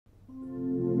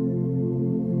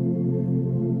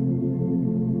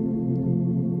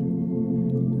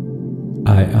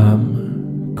I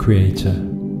am creator.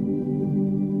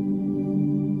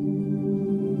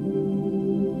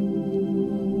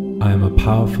 I am a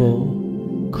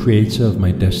powerful creator of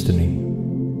my destiny.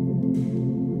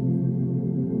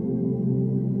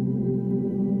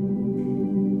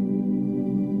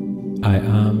 I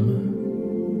am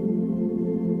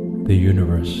the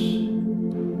universe.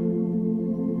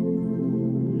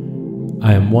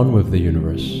 I am one with the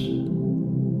universe.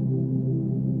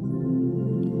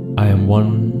 I am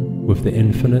one with the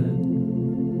infinite.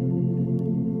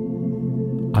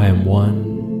 I am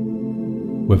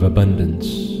one with abundance.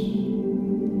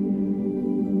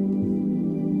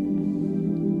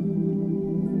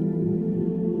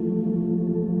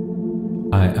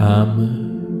 I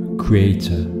am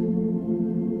creator.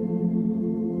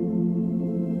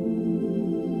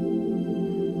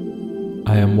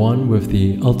 I am one with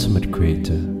the ultimate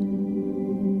creator,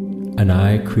 and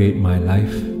I create my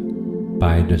life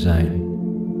by design.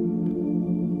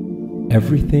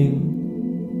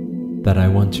 Everything that I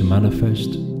want to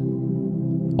manifest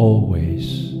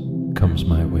always comes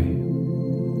my way.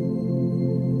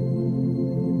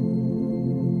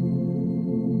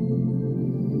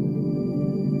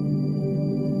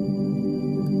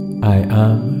 I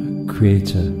am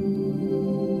creator.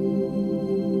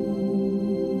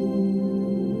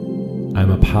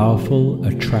 I'm a powerful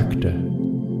attractor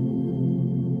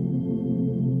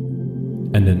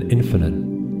and an infinite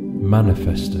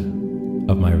manifester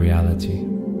of my reality.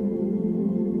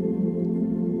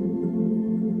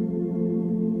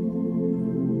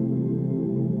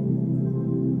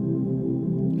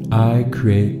 I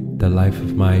create the life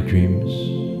of my dreams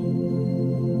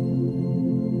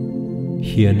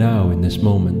here now in this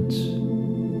moment,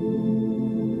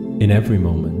 in every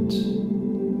moment.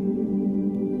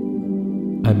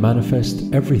 I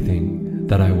manifest everything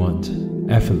that I want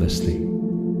effortlessly.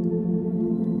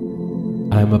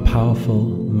 I am a powerful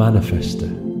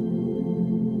manifester.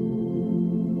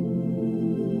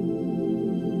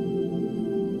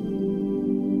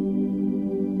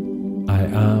 I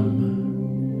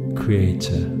am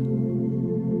creator.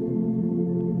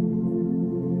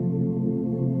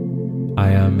 I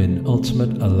am in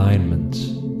ultimate alignment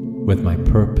with my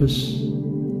purpose,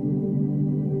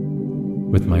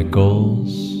 with my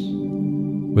goals,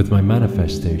 with my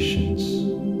manifestations.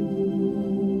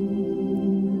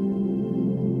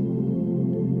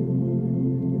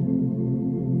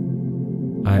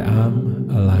 I am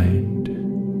aligned.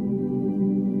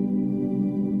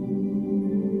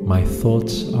 My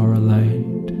thoughts are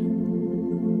aligned.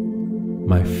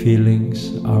 My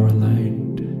feelings are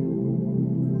aligned.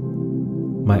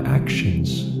 My actions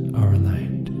are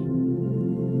aligned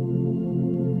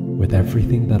with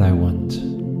everything that I want.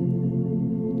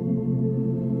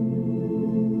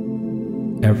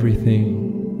 Everything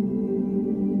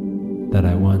that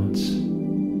I want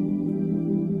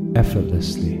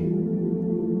effortlessly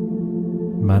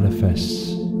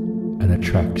manifests and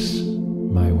attracts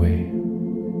my way.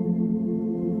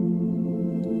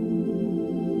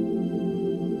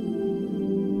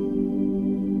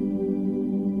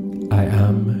 I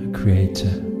am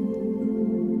creator.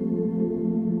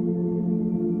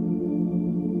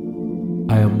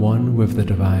 I am one with the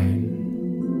divine.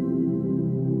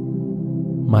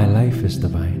 My life is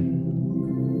divine.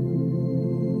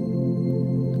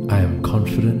 I am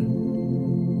confident.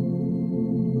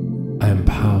 I am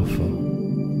powerful.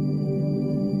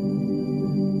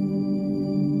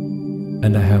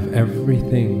 And I have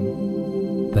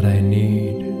everything that I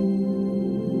need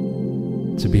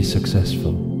to be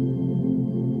successful.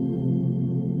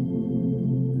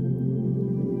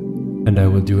 And I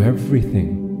will do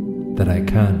everything that I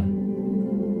can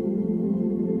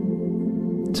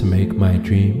to make my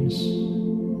dreams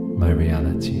my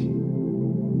reality,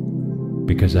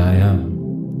 because I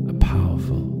am a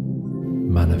powerful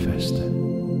manifester.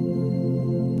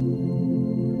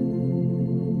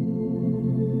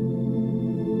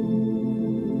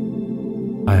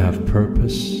 I have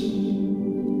purpose.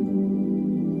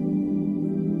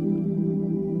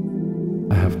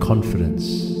 I have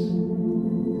confidence.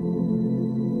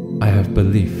 I have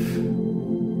belief.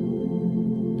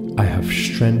 I have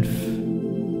strength.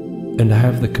 And I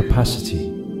have the capacity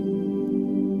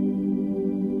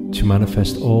to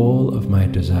manifest all of my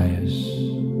desires.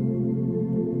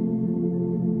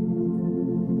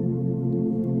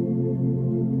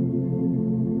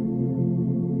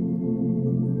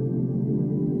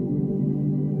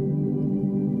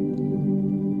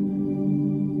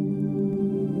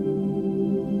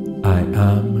 I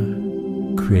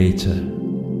am creator.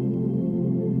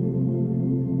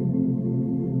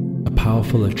 A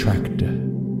powerful attractor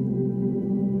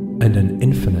and an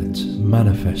infinite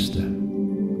manifester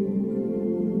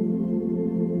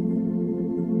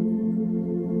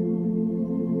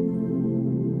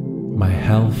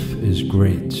health is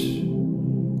great.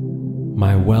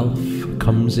 My wealth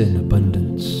comes in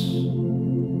abundance.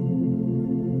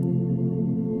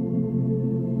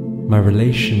 My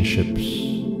relationships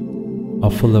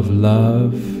are full of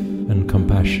love and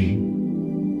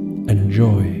compassion and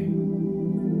joy.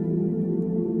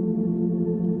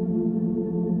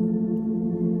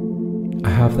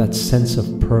 I have that sense of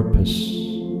purpose,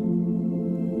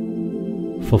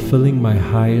 fulfilling my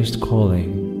highest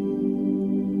calling.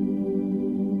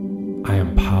 I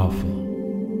am powerful.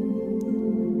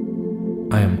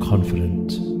 I am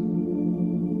confident.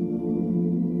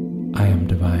 I am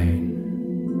divine.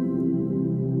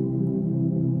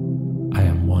 I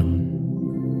am one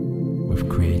with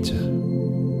Creator.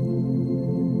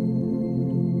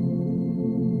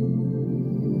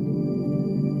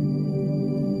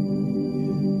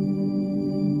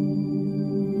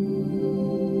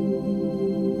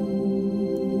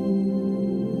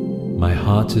 My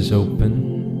heart is open.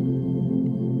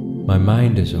 My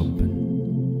mind is open.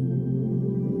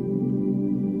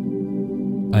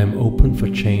 I am open for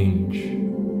change.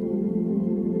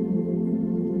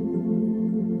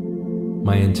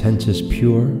 My intent is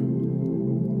pure,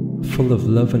 full of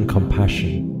love and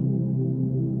compassion.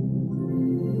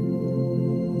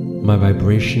 My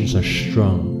vibrations are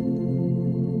strong,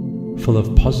 full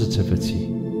of positivity.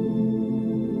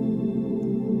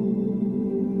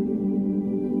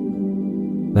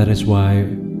 That is why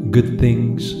good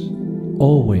things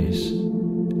always,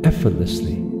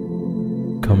 effortlessly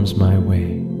comes my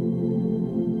way.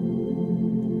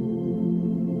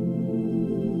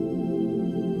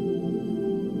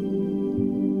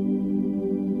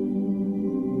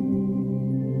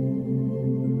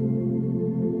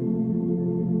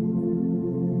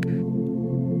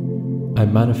 I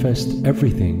manifest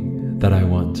everything that I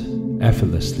want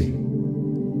effortlessly.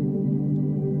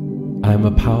 I am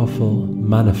a powerful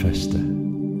manifester.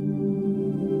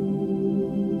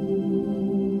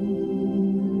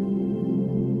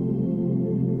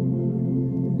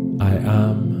 I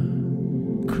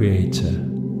am Creator.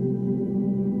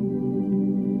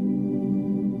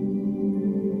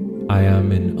 I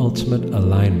am in ultimate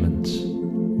alignment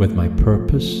with my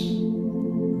purpose,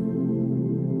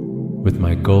 with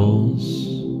my goals,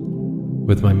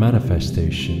 with my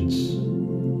manifestations.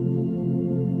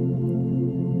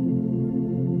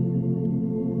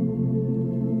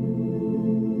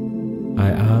 I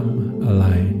am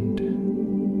aligned.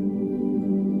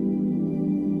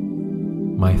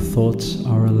 My thoughts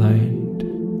are aligned.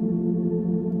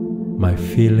 My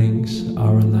feelings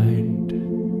are aligned.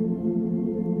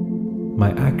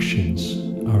 My actions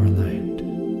are aligned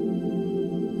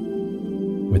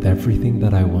with everything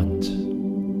that I want.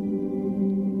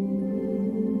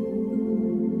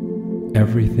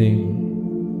 Everything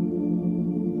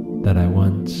that I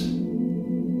want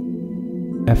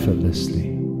effortlessly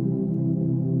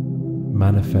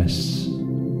manifests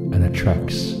and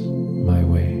attracts my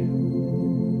way.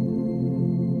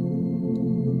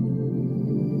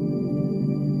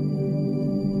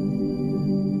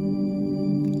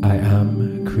 I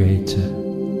am Creator.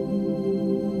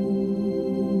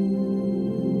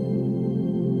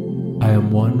 I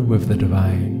am one with the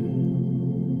divine.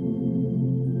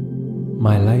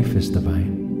 My life is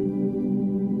divine.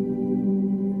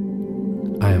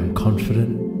 I am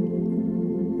confident.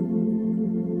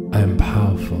 I am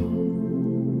powerful.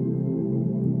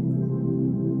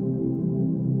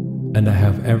 And I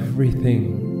have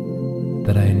everything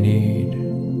that I need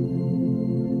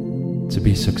to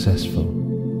be successful.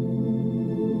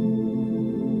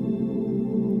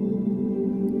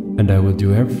 And I will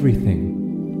do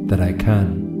everything that I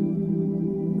can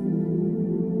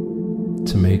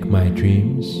to make my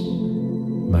dreams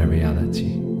my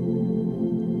reality,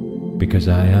 because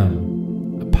I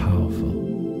am a powerful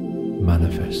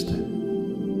manifester.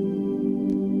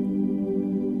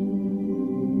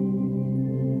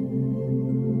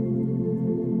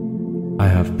 I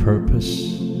have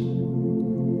purpose.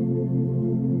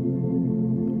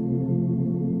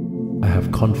 I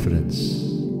have confidence.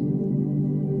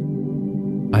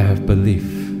 I have belief.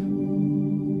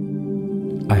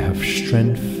 I have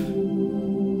strength,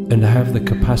 and I have the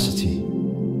capacity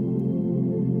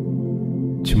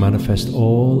to manifest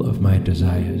all of my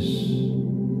desires.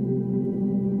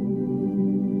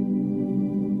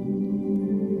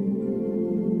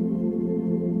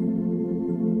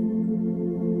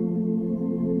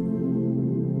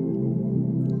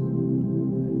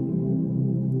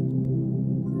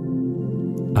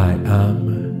 I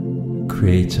am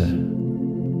Creator.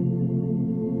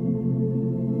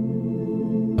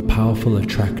 Powerful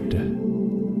attractor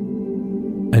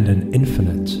and an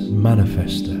infinite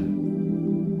manifester.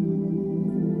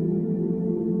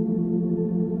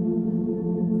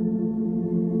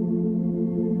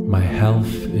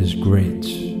 health is great.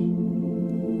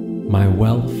 My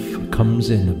wealth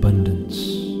comes in abundance.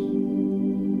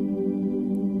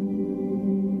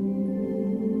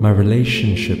 My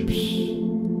relationships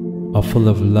are full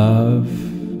of love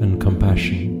and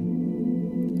compassion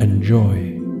and joy.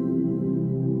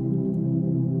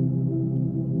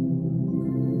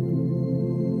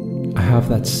 I have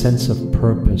that sense of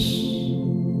purpose,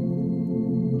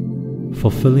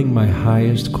 fulfilling my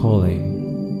highest calling.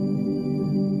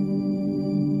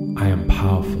 I am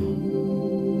powerful.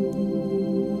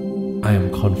 I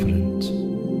am confident.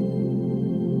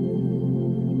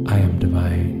 I am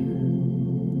divine.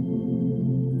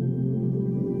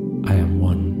 I am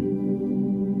one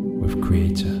with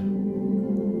Creator.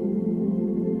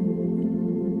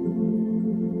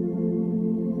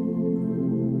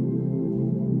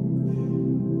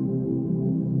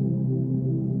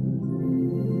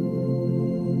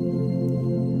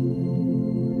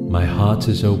 My heart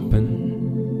is open.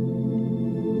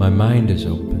 My mind is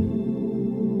open.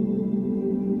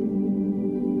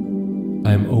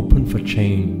 I am open for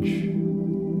change.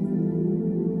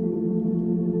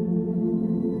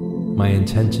 My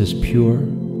intent is pure,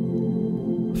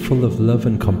 full of love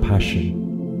and compassion.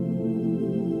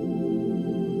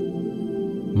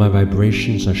 My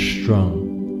vibrations are strong,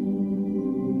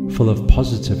 full of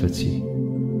positivity.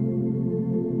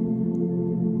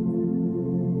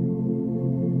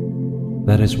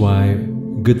 That is why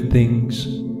good things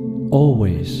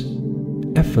always,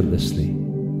 effortlessly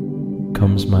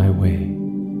comes my way.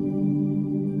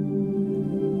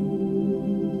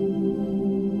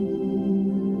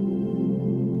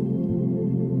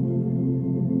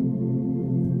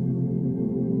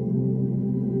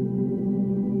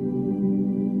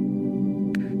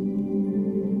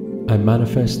 I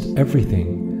manifest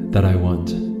everything that I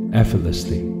want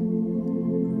effortlessly.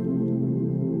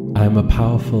 I am a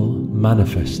powerful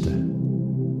manifester.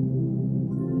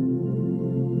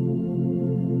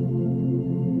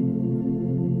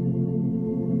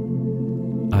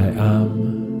 I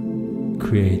am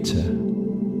Creator.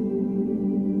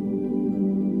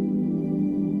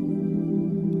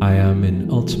 I am in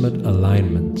ultimate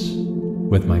alignment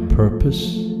with my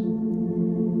purpose,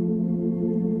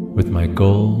 with my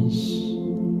goals,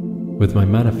 with my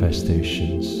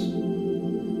manifestations.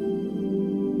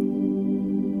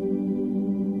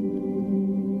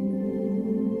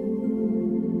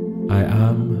 I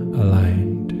am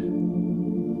aligned.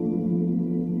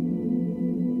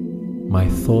 My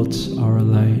thoughts are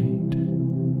aligned.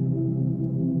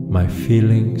 My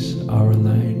feelings are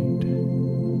aligned.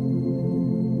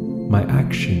 My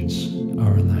actions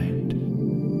are aligned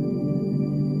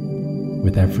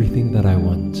with everything that I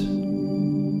want.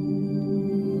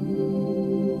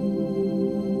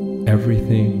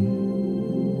 Everything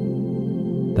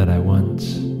that I want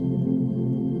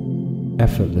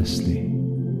effortlessly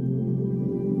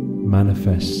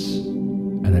manifests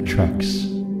and attracts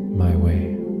my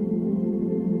way.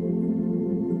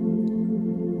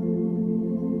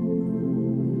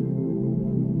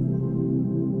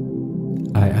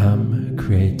 I am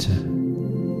Creator.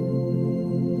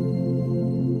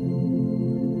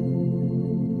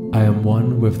 I am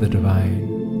one with the divine.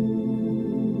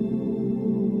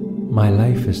 My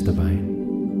life is divine.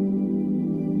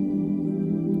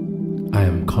 I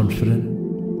am confident.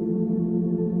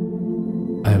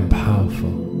 I am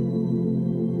powerful.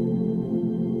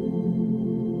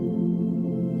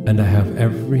 And I have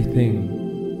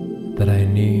everything that I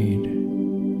need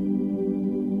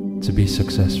to be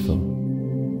successful.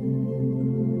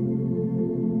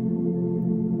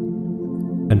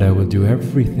 And I will do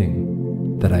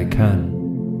everything that I can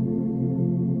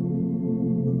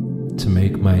to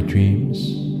make my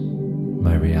dreams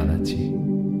my reality,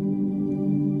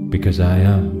 because I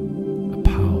am a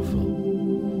powerful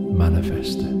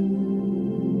manifester.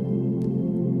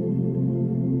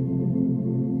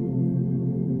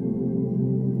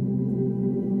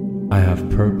 I have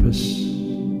purpose.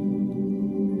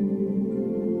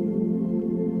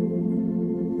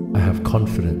 I have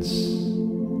confidence.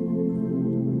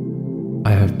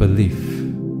 I have belief.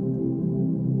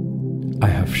 I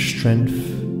have strength,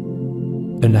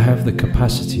 and I have the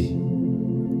capacity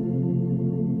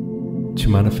to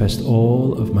manifest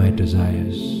all of my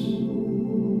desires.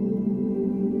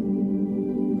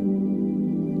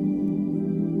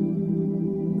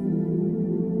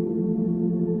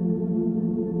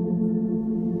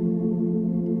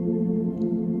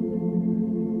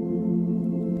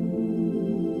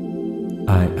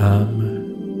 I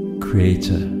am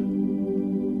Creator,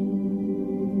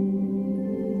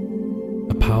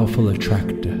 a powerful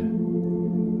attractor,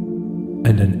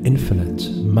 and an infinite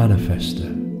manifester.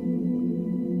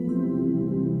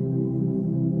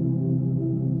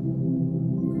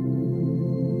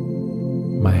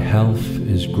 health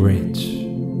is great.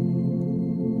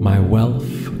 My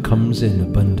wealth comes in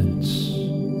abundance.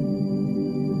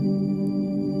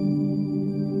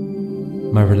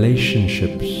 My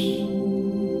relationships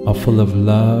are full of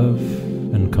love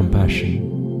and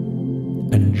compassion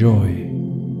and joy.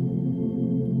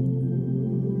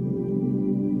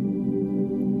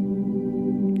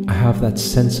 I have that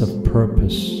sense of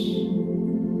purpose,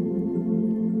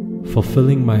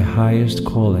 fulfilling my highest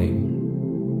calling.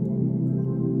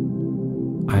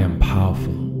 I am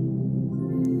powerful.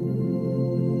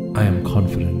 I am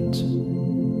confident.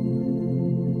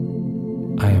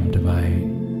 I am divine.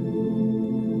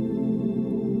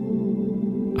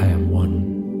 I am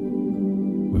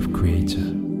one with Creator.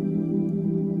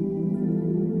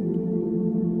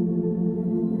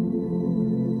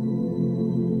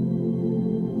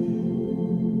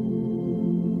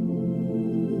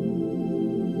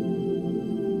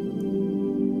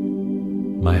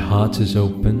 My heart is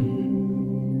open.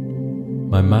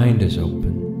 My mind is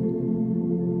open.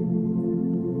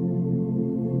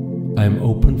 I am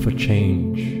open for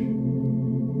change.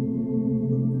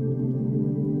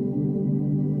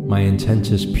 My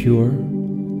intent is pure,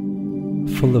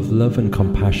 full of love and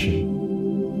compassion.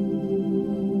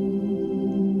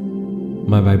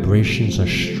 My vibrations are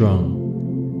strong,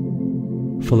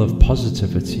 full of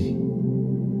positivity.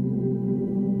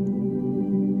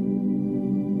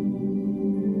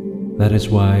 That is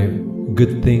why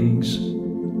good things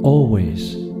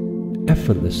always,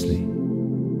 effortlessly,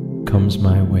 comes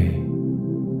my way.